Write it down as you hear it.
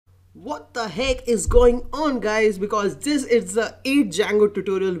What the heck is going on, guys? Because this is the 8th Django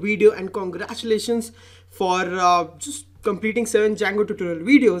tutorial video, and congratulations for just completing 7 Django tutorial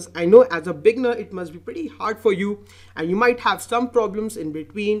videos. I know as a beginner it must be pretty hard for you and you might have some problems in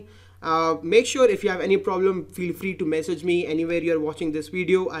between. Make sure if you have any problem, feel free to message me anywhere you're watching this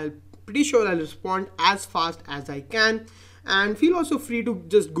video. Pretty sure I'll respond as fast as I can, and feel also free to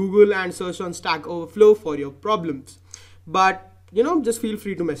just Google and search on Stack Overflow for your problems. But just feel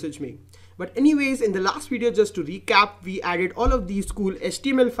free to message me. But anyways, in the last video, just to recap, we added all of these cool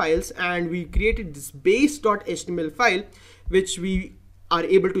HTML files and we created this base.html file, which we are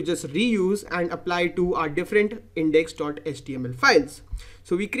able to just reuse and apply to our different index.html files.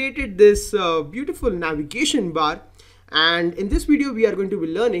 So we created this beautiful navigation bar, and in this video we are going to be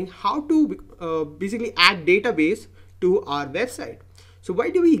learning how to basically add database to our website. So why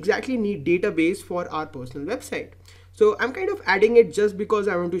do we exactly need database for our personal website? So I'm kind of adding it just because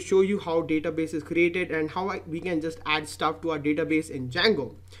I want to show you how database is created and how we can just add stuff to our database in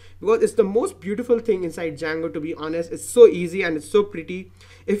Django. Because it's the most beautiful thing inside Django, to be honest. It's so easy and it's so pretty.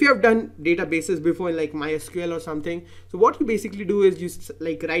 If you have done databases before in like MySQL or something, so what you basically do is you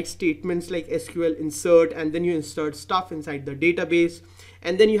like write statements like SQL insert, and then you insert stuff inside the database,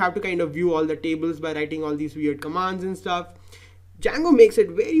 and then you have to kind of view all the tables by writing all these weird commands and stuff. Django makes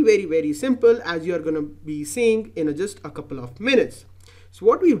it very simple, as you are going to be seeing in just a couple of minutes. So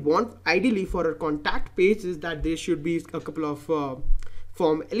what we want ideally for our contact page is that there should be a couple of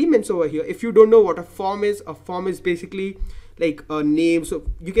form elements over here. If you don't know what a form is basically like a name. So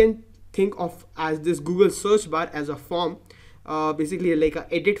you can think of as this Google search bar as a form, basically like an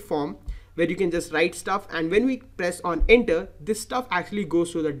edit form, where you can just write stuff, and when we press on enter, this stuff actually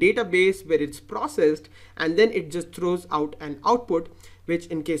goes to the database where it's processed, and then it just throws out an output, which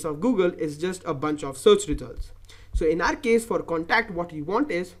in case of Google is just a bunch of search results. So in our case for contact, what we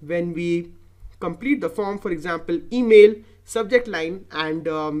want is when we complete the form, for example email, subject line, and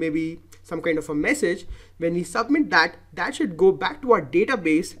maybe some kind of a message, when we submit that, that should go back to our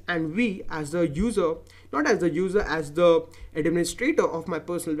database, and we as the user, not as the user, as the administrator of my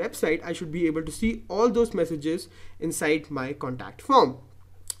personal website, I should be able to see all those messages inside my contact form.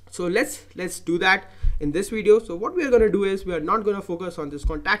 So let's do that in this video. So what we are going to do is we are not going to focus on this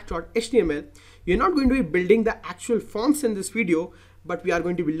contact.html. We are not going to be building the actual forms in this video, but we are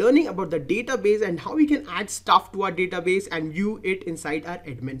going to be learning about the database and how we can add stuff to our database and view it inside our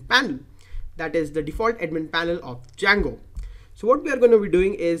admin panel. That is the default admin panel of Django. So what we are going to be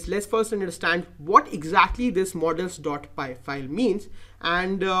doing is, let's first understand what exactly this models.py file means,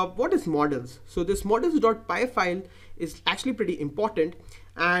 and what is models. So this models.py file is actually pretty important,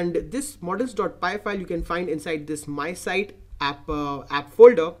 and this models.py file you can find inside this my site app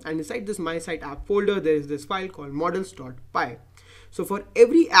folder, and inside this my site app folder there is this file called models.py. So for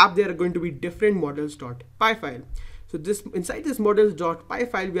every app there are going to be different models.py file. So inside this models.py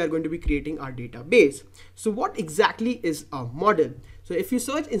file we are going to be creating our database. So what exactly is a model? So if you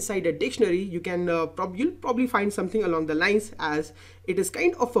search inside a dictionary, you can you'll probably find something along the lines as it is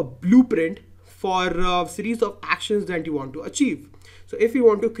kind of a blueprint for a series of actions that you want to achieve. So if you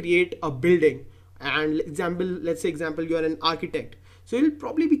want to create a building, and let's say you are an architect, so you'll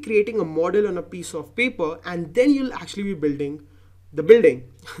probably be creating a model on a piece of paper, and then you'll actually be building the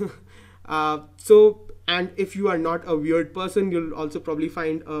building. And if you are not a weird person, you'll also probably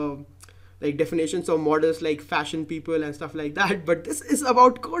find like definitions of models like fashion people and stuff like that. But this is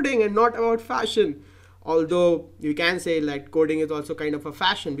about coding and not about fashion. Although you can say like coding is also kind of a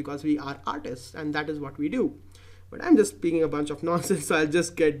fashion because we are artists and that is what we do. But I'm just speaking a bunch of nonsense, so I'll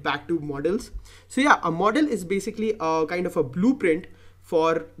just get back to models. So yeah, a model is basically a kind of a blueprint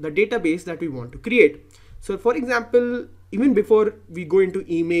for the database that we want to create. So for example, even before we go into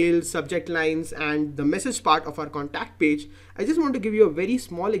email, subject lines, and the message part of our contact page, I just want to give you a very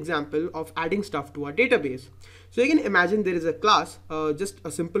small example of adding stuff to our database. So you can imagine there is a class, just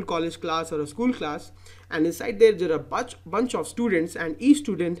a simple college class or a school class, and inside there are a bunch of students, and each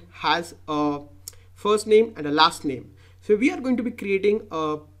student has a first name and a last name. So we are going to be creating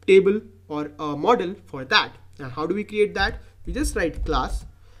a table or a model for that. Now how do we create that? We just write class,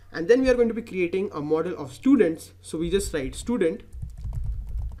 and then we are going to be creating a model of students. So we just write student,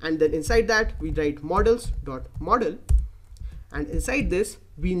 and then inside that we write models.model, and inside this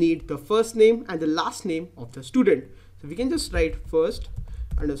we need the first name and the last name of the student. So we can just write first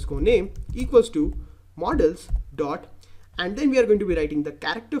underscore name equals to models dot, and then we are going to be writing the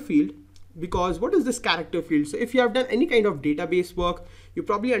character field, because what is this character field? So if you have done any kind of database work, you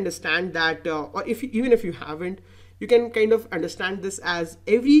probably understand that, or even if you haven't, you can kind of understand this as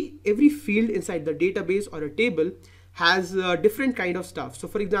every field inside the database or a table has different kind of stuff. So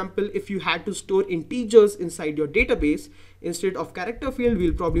for example, if you had to store integers inside your database, instead of character field,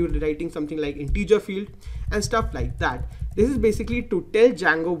 we'll probably be writing something like integer field and stuff like that. This is basically to tell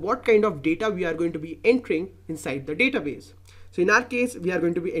Django what kind of data we are going to be entering inside the database. So in our case, we are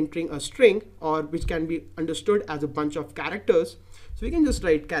going to be entering a string, or which can be understood as a bunch of characters. So we can just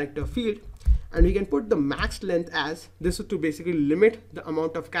write character field, and we can put the max length as this is to basically limit the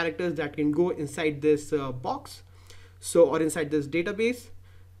amount of characters that can go inside this box. So, or inside this database,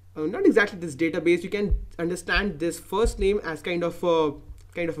 not exactly this database. You can understand this first name as kind of a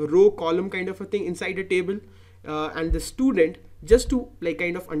row column kind of a thing inside a table, and the student, just to like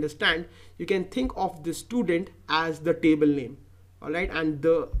kind of understand, you can think of the student as the table name. All right, and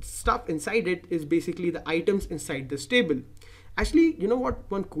the stuff inside it is basically the items inside this table. Actually, you know what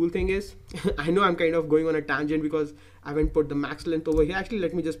one cool thing is? I know I'm kind of going on a tangent because I haven't put the max length over here. Actually,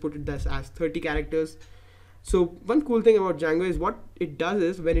 let me just put it this as 30 characters. So one cool thing about Django is what it does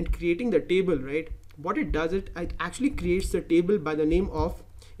is when it creating the table, right? What it does, it actually creates the table by the name of,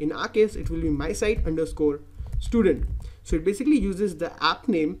 in our case, it will be my site underscore student. So it basically uses the app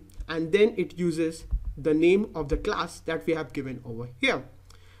name, and then it uses the name of the class that we have given over here.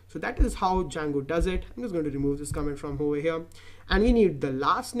 So that is how Django does it. I'm just going to remove this comment from over here, and we need the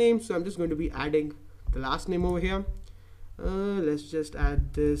last name. So I'm just going to be adding the last name over here. Let's just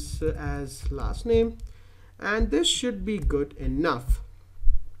add this as last name, and this should be good enough.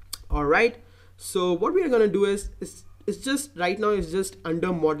 All right. So what we are going to do is it's just right now is just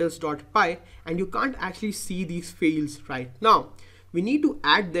under models.py, and you can't actually see these fields right now. We need to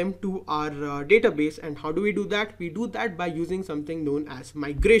add them to our database. And how do we do that? We do that by using something known as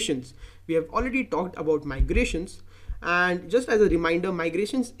migrations. We have already talked about migrations, and just as a reminder,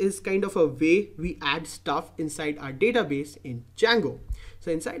 migrations is kind of a way we add stuff inside our database in Django.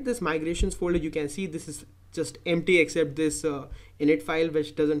 So inside this migrations folder, you can see this is just empty except this init file,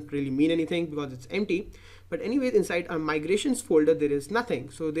 which doesn't really mean anything because it's empty. But anyways, inside our migrations folder, there is nothing.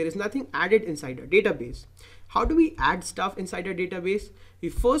 So there is nothing added inside our database. How do we add stuff inside our database? We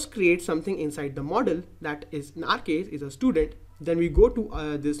first create something inside the model that is, in our case, is a student. Then we go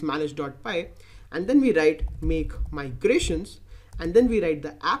to this manage.py, and then we write make migrations, and then we write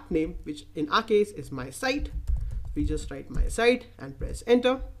the app name, which in our case is my site. We just write my site and press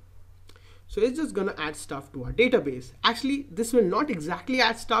enter. So it's just gonna add stuff to our database. Actually, this will not exactly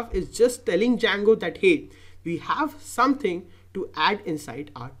add stuff. It's just telling Django that, hey, we have something to add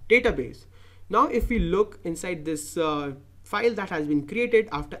inside our database. Now, if we look inside this file that has been created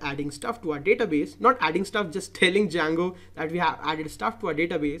after adding stuff to our database, not adding stuff, just telling Django that we have added stuff to our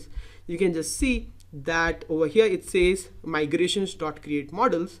database, you can just see that over here it says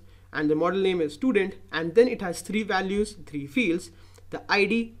migrations.createModels, and the model name is student, and then it has three values, three fields, the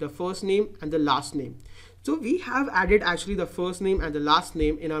ID, the first name, and the last name. So we have added actually the first name and the last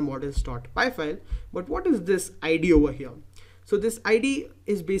name in our models.py file. But what is this ID over here? So this ID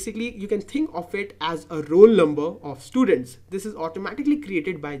is basically, you can think of it as a roll number of students. This is automatically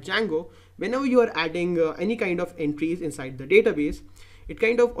created by Django whenever you are adding any kind of entries inside the database. It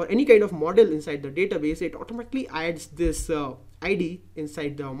kind of, or any kind of model inside the database, it automatically adds this ID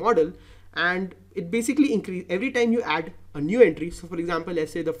inside the model, and it basically increase every time you add a new entry. So for example,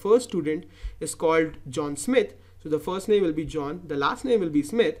 let's say the first student is called John Smith. So the first name will be John, the last name will be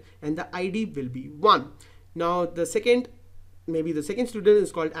Smith, and the ID will be 1. Now the second, maybe the second student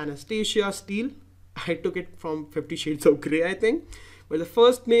is called Anastasia Steele. I took it from 50 Shades of Grey, I think. But the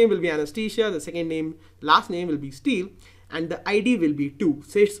first name will be Anastasia, the second name, last name will be Steele, and the ID will be 2.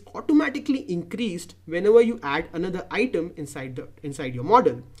 So it's automatically increased whenever you add another item inside your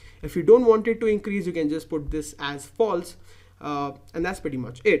model. If you don't want it to increase, you can just put this as false, and that's pretty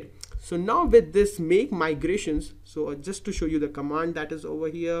much it. So now with this make migrations, so just to show you the command that is over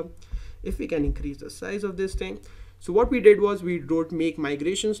here, if we can increase the size of this thing. So what we did was we wrote make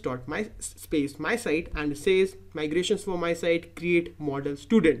migrations dot my space my site, and it says migrations for my site create model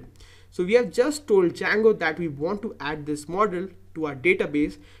student. So we have just told Django that we want to add this model to our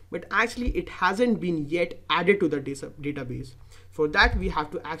database, but actually it hasn't been yet added to the database. For that, we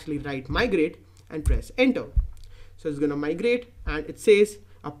have to actually write migrate and press enter. So it's gonna migrate, and it says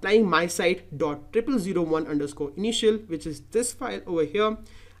applying my site dot 0001 underscore initial, which is this file over here.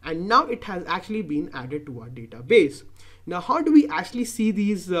 And now it has actually been added to our database. Now, how do we actually see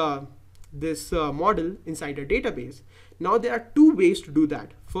these this model inside a database? Now there are two ways to do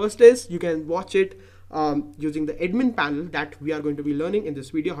that. First is you can watch it using the admin panel that we are going to be learning in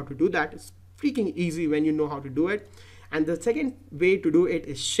this video how to do that. It's freaking easy when you know how to do it. And the second way to do it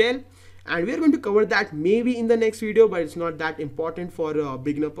is shell. And we are going to cover that maybe in the next video, but it's not that important for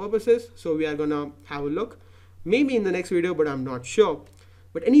beginner purposes. So we are gonna have a look. maybe in the next video, but I'm not sure.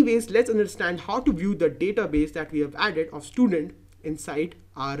 But anyways, let's understand how to view the database that we have added of student inside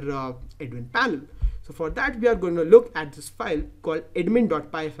our admin panel. So for that, we are going to look at this file called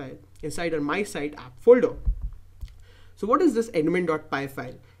admin.py file inside our my site app folder. So what is this admin.py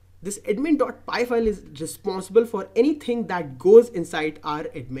file? This admin.py file is responsible for anything that goes inside our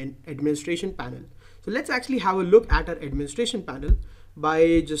administration panel. So let's actually have a look at our administration panel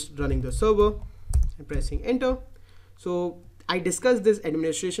by just running the server and pressing enter. So I discussed this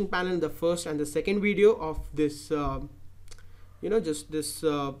administration panel in the first and the second video of this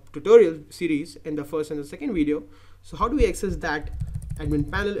tutorial series in the first and the second video. So how do we access that admin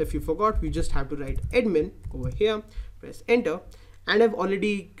panel? If you forgot, we just have to write admin over here, press enter, and I've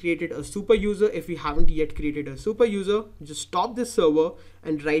already created a super user. If you haven't yet created a super user, just stop this server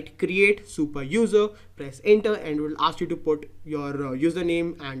and write create super user, press enter, and it will ask you to put your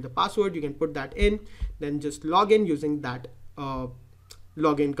username and the password. You can put that in, then just log in using that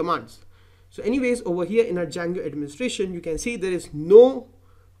login commands. So anyways, over here in our Django administration, you can see there is no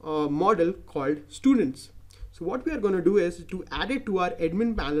model called students. So what we are going to do is to add it to our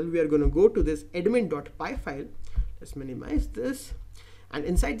admin panel, we are going to go to this admin.py file. Let's minimize this. And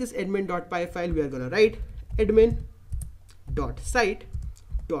inside this admin.py file, we are going to write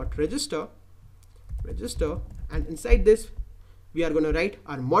admin.site.register, and inside this, we are going to write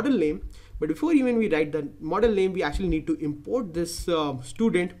our model name. But before even we write the model name, we actually need to import this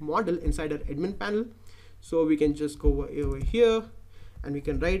student model inside our admin panel. So we can just go over here and we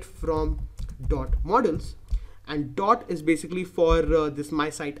can write from .models, and dot is basically for this my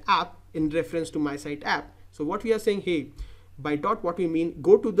site app in reference to my site app. So what we are saying, hey, by dot, what we mean,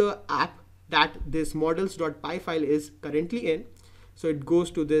 go to the app that this models.py file is currently in. So it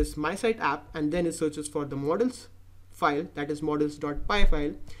goes to this my site app and then it searches for the models file, that is models.py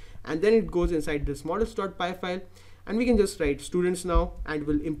file. And then it goes inside this models.py file, and we can just write students now, and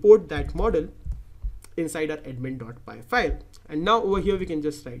we'll import that model inside our admin.py file. And now over here we can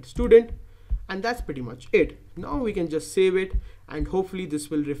just write student, and that's pretty much it. Now we can just save it, and hopefully this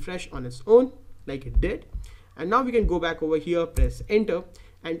will refresh on its own like it did. And now we can go back over here, press enter,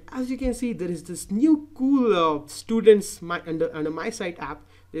 and as you can see, there is this new cool students under my site app.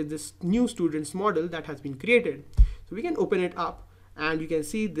 There's this new students model that has been created. So we can open it up, and you can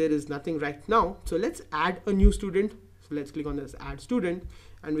see there is nothing right now. So let's add a new student. So let's click on this add student,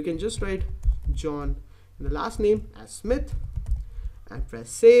 and we can just write John and the last name as Smith and press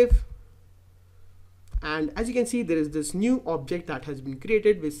save. And as you can see, there is this new object that has been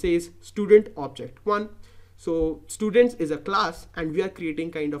created which says student object 1. So students is a class, and we are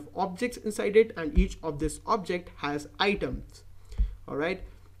creating kind of objects inside it, and each of this object has items. All right,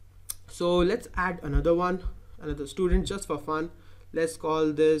 so let's add another student just for fun. Let's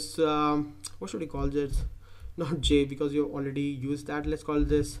call this, what should we call this? Not J, because you already used that. Let's call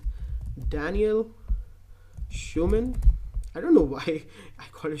this Daniel Schumann. I don't know why I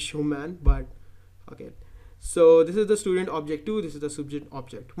call it Schumann, but okay. So this is the student object 2, this is the subject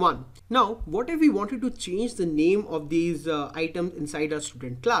object 1. Now, what if we wanted to change the name of these items inside our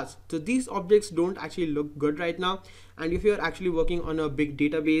student class? So these objects don't actually look good right now. And if you're actually working on a big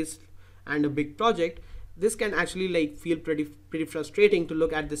database and a big project, this can actually like feel pretty frustrating to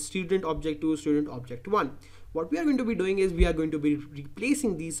look at the student object 2, student object 1. What we are going to be doing is we are going to be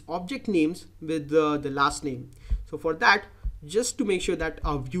replacing these object names with the last name. So for that, just to make sure that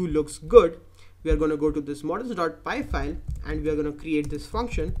our view looks good, we are going to go to this models.py file, and we are going to create this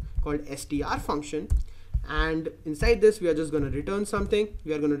function called str function. And inside this, we are just going to return something.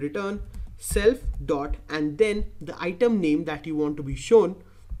 We are going to return self dot and then the item name that you want to be shown,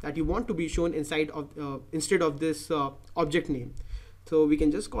 inside of instead of this object name. So we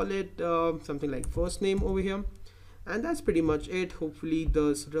can just call it something like first name over here, and that's pretty much it. Hopefully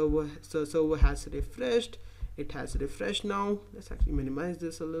the server has refreshed. It has refreshed now. Let's actually minimize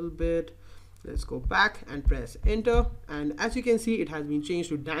this a little bit. Let's go back and press enter, and as you can see, it has been changed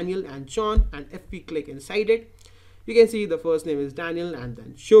to Daniel and John. And if we click inside it, you can see the first name is Daniel and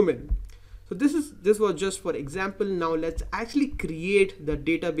then Schumann. So this was just for example. Now let's actually create the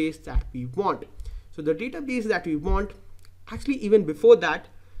database that we want. So the database that we want, actually even before that,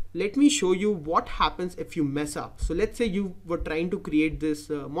 let me show you what happens if you mess up. So let's say you were trying to create this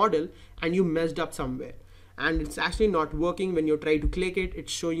model and you messed up somewhere, and it's actually not working. When you try to click it,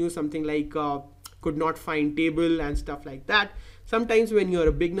 it's showing you something like could not find table and stuff like that. Sometimes when you're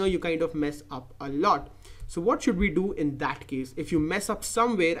a beginner, you kind of mess up a lot. So what should we do in that case? If you mess up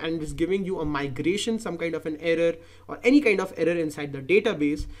somewhere and it's giving you a migration, some kind of an error or any kind of error inside the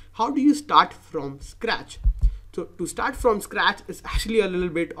database, how do you start from scratch? So to start from scratch is actually a little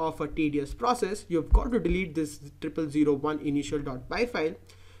bit of a tedious process. You've got to delete this 0001 initial.py file.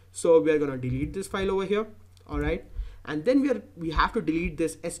 So we are going to delete this file over here. All right. And then we have to delete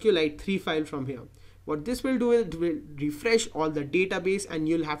this SQLite 3 file from here. What this will do is it will refresh all the database, and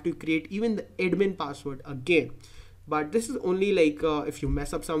you'll have to create even the admin password again. But this is only like if you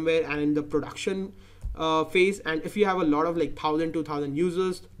mess up somewhere and in the production phase, and if you have a lot of like 1,000 2,000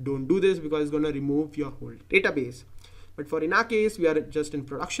 users, don't do this because it's going to remove your whole database. But for in our case, we are just in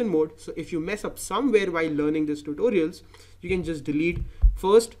production mode. So if you mess up somewhere while learning these tutorials, you can just delete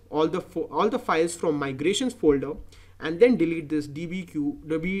first all the files from migrations folder, and then delete this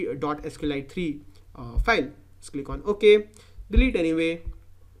db.sqlite3 file. Just click on OK, delete anyway.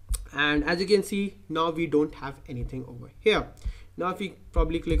 And as you can see, now we don't have anything over here. Now if we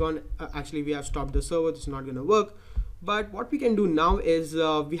probably click on, actually we have stopped the server, it's not going to work. But what we can do now is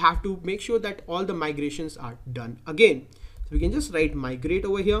we have to make sure that all the migrations are done again. So we can just write migrate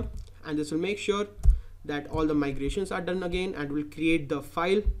over here, and this will make sure that all the migrations are done again, and will create the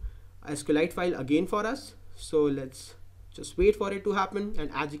file, SQLite file again for us. So let's just wait for it to happen.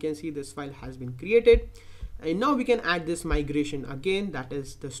 And as you can see, this file has been created. And now we can add this migration again, that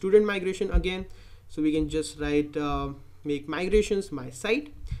is the student migration again. So we can just write make migrations my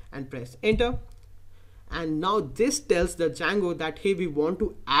site and press enter. And now this tells the Django that, hey, we want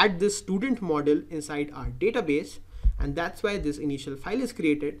to add this student model inside our database, and that's why this initial file is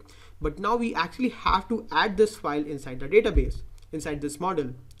created. But now we actually have to add this file inside the database, inside this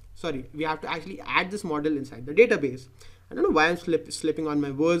model. Sorry, we have to actually add this model inside the database. I don't know why I'm slipping on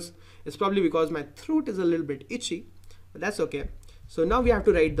my words. It's probably because my throat is a little bit itchy, but that's okay. So now we have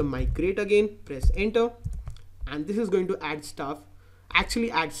to write the migrate again, press enter, and this is going to add stuff, actually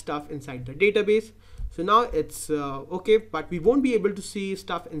add stuff inside the database. So now it's okay, but we won't be able to see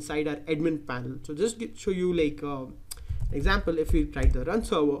stuff inside our admin panel. So just show you like example. If we try the run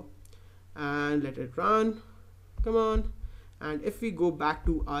server and let it run, come on. And if we go back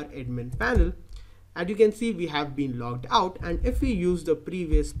to our admin panel, as you can see, we have been logged out. And if we use the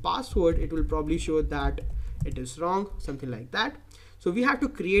previous password, it will probably show that it is wrong, something like that. So we have to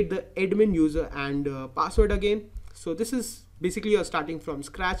create the admin user and password again. So this is basically you're starting from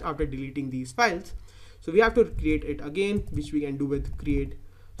scratch after deleting these files. So we have to create it again, which we can do with create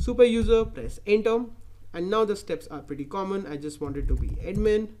super user, press enter. And now the steps are pretty common. I just want it to be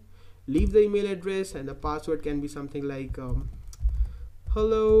admin, leave the email address, and the password can be something like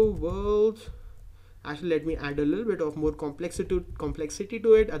hello world. Actually, let me add a little bit of more complexity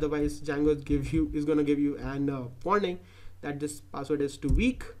to it. Otherwise, Django is going to give you an warning that this password is too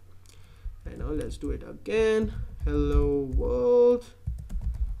weak. And now let's do it again. Hello world.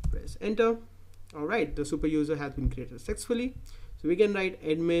 Press enter. All right, the super user has been created successfully. So we can write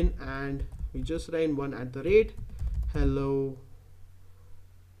admin, and we just write @. Hello.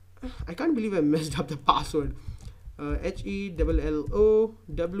 I can't believe I messed up the password.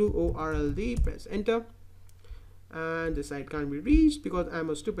 HELLOWORLD, press enter. And the site can't be reached because I'm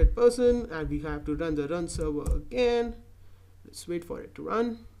a stupid person, and we have to run the run server again. Let's wait for it to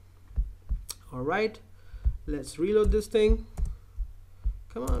run. All right, let's reload this thing.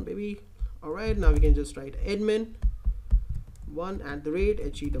 Come on, baby. All right, now we can just write admin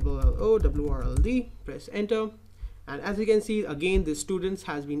HELLOWORLD, press enter. And as you can see, again, the students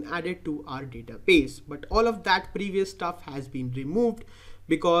has been added to our database, but all of that previous stuff has been removed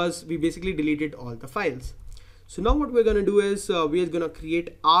because we basically deleted all the files. So now what we're going to do is we are going to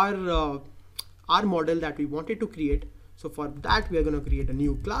create our model that we wanted to create. So for that, we are going to create a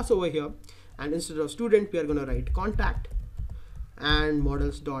new class over here, and instead of student, we are going to write contact and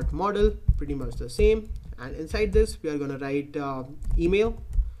models.model, pretty much the same. And inside this, we are going to write email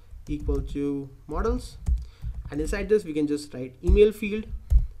equal to models. And inside this, we can just write email field,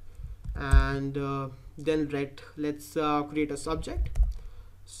 and then let's create a subject,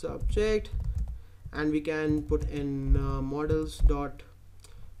 and we can put in models dot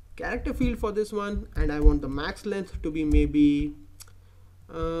character field for this one. And I want the max length to be maybe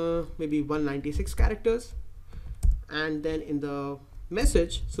 196 characters. And then in the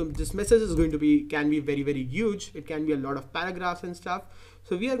message, so this message is going to be can be very, very huge. It can be a lot of paragraphs and stuff.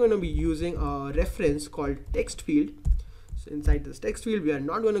 So we are going to be using a reference called text field. So inside this text field, we are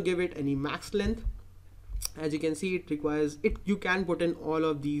not going to give it any max length. As you can see, it requires it. You can put in all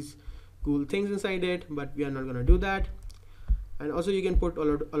of these cool things inside it, but we are not going to do that. And also you can put a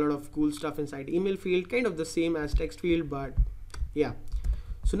lot of cool stuff inside email field, kind of the same as text field, but yeah.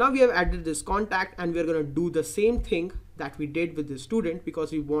 So now we have added this contact, and we are going to do the same thing that we did with the student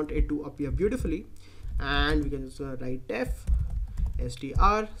because we want it to appear beautifully. And we can just write def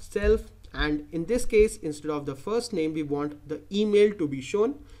str self, and in this case, instead of the first name, we want the email to be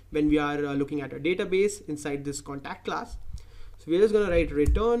shown when we are looking at a database inside this contact class. So we're just going to write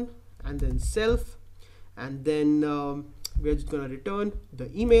return and then self, and then we're just going to return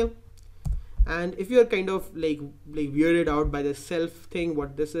the email. And if you're kind of like weirded out by the self thing,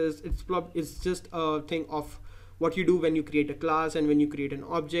 what this is, it's just a thing of what you do when you create a class and when you create an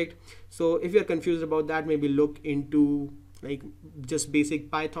object. So if you're confused about that, maybe look into like just basic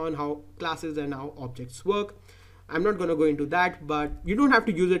Python, how classes and how objects work. I'm not going to go into that, but you don't have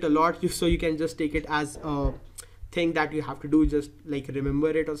to use it a lot, so you can just take it as a thing that you have to do, just like remember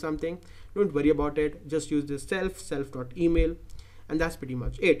it or something. Don't worry about it, just use this self.email, and that's pretty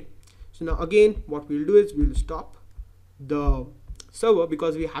much it. So now again, what we'll do is we'll stop the server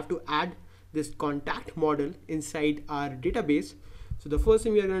because we have to add this contact model inside our database. So the first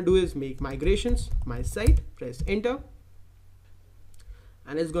thing we are going to do is make migrations, my site, press enter,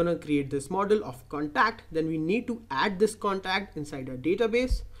 and it's going to create this model of contact. Then we need to add this contact inside our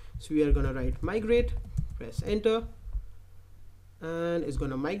database. So we are going to write migrate, press enter, and it's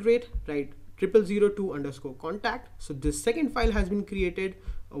going to migrate, right, 0002_contact. So this second file has been created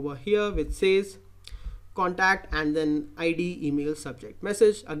over here, which says contact and then ID, email, subject,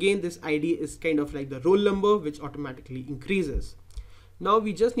 message. Again, this ID is kind of like the roll number, which automatically increases. Now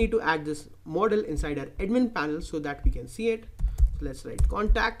we just need to add this model inside our admin panel so that we can see it. So let's write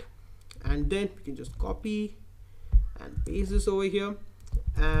contact, and then we can just copy and paste this over here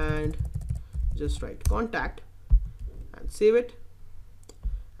and just write contact and save it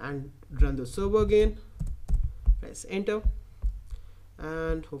and run the server again, press enter,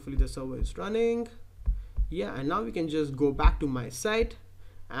 and hopefully the server is running. Yeah, and now we can just go back to my site,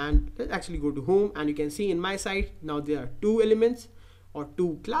 and let's actually go to home, and you can see in my site now there are two elements or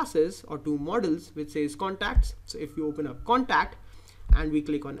two classes or two models which says contacts. So if you open up contact and we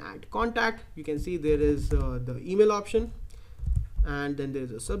click on add contact, you can see there is the email option, and then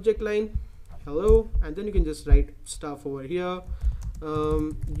there's a subject line, hello, and then you can just write stuff over here.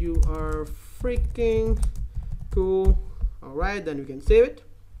 You are freaking cool. All right, then you can save it,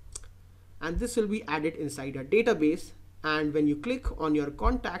 and this will be added inside a database. And when you click on your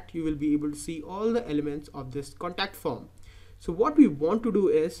contact, you will be able to see all the elements of this contact form. So what we want to do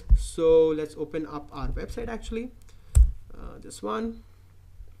is, so let's open up our website, actually this one.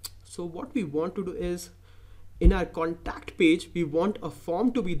 So what we want to do is, in our contact page, we want a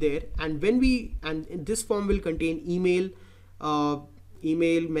form to be there, and this form will contain email,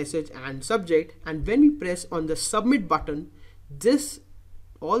 message, and subject. And when we press on the submit button,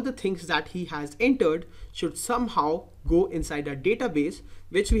 all the things that he has entered should somehow go inside a database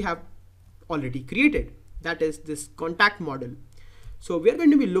which we have already created, that is this contact model. So we are going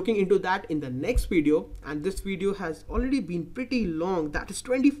to be looking into that in the next video, and this video has already been pretty long. That is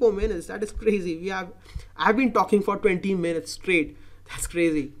 24 minutes. That is crazy. I've been talking for 20 minutes straight. That's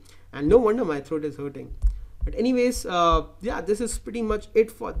crazy, and no wonder my throat is hurting. But anyways, yeah, this is pretty much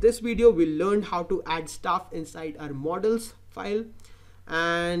it for this video. We learned how to add stuff inside our models file,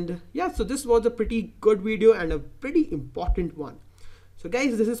 and yeah, so this was a pretty good video and a pretty important one. So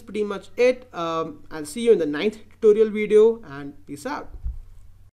guys, this is pretty much it. I'll see you in the 9th tutorial video, and peace out.